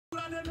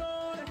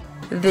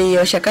The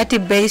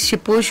Oshakati-based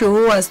Shipushu,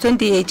 who was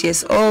 28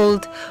 years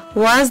old,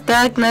 was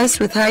diagnosed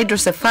with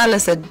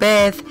hydrocephalus at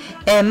birth,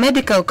 a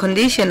medical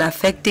condition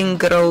affecting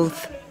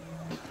growth.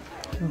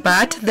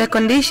 But the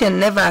condition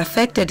never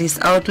affected his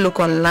outlook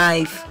on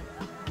life.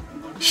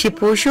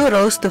 Shipushu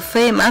rose to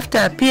fame after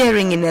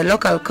appearing in a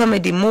local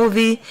comedy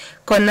movie,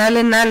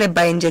 Konale Nale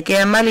by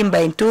Njekea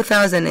Malimba in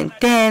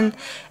 2010,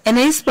 and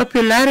his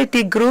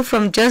popularity grew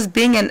from just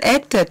being an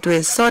actor to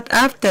a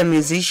sought-after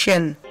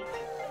musician.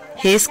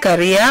 His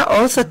career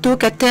also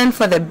took a turn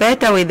for the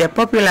better with the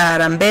popular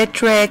Arambe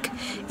track,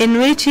 in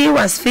which he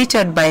was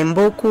featured by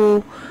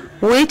Mbuku,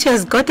 which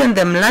has gotten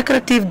them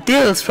lucrative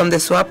deals from the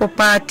Swapo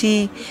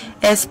party,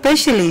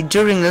 especially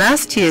during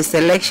last year's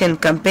election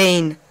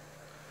campaign.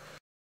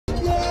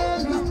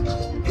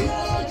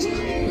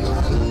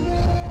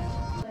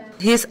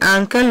 His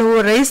uncle,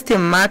 who raised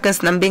him, Marcus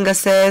Nambinga,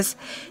 says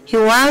he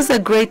was a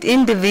great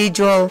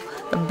individual,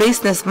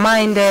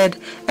 business-minded,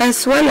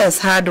 as well as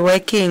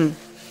hard-working.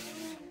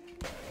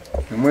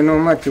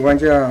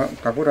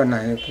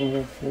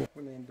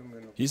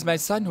 He's my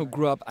son who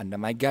grew up under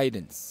my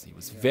guidance. He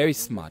was very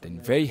smart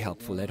and very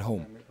helpful at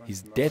home.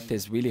 His death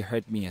has really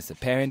hurt me as a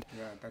parent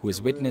who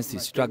has witnessed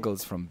his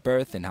struggles from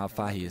birth and how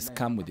far he has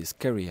come with his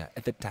career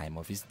at the time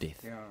of his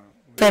death.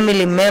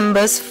 Family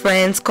members,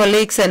 friends,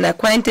 colleagues and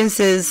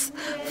acquaintances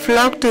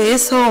flocked to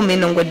his home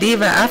in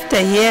Ongodiva after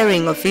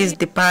hearing of his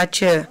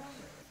departure.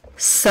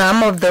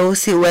 Some of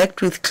those he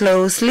worked with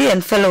closely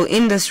and fellow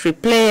industry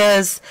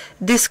players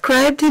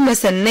described him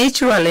as a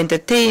natural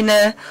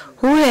entertainer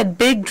who had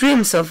big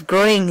dreams of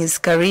growing his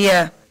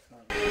career.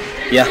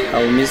 Yeah,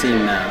 I will miss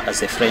him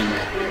as a friend,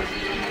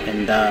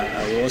 and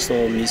I will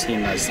also miss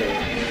him as he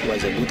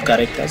was a good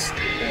character,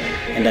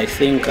 and I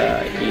think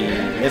he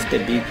left a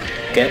big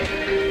gap.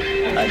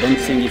 I don't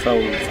think if I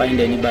will find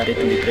anybody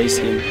to replace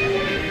him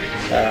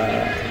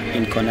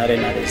in Konare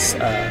Nale's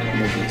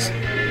movies.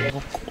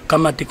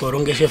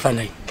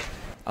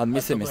 I'll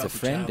miss him as a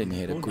friend, and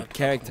he had a good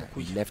character.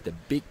 He left a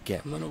big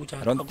gap.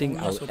 I don't think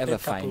I'll ever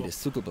find a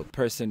suitable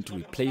person to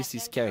replace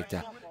his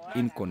character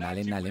in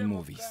Konale Nale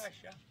movies.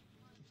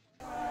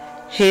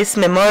 His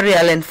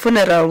memorial and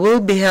funeral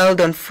will be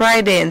held on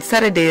Friday and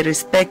Saturday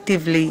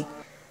respectively.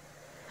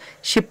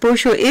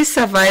 Shipushu is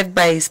survived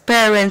by his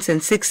parents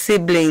and 6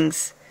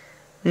 siblings.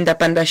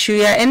 Ndapanda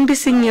Shuya,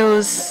 NBC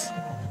News,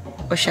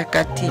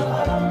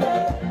 Oshakati.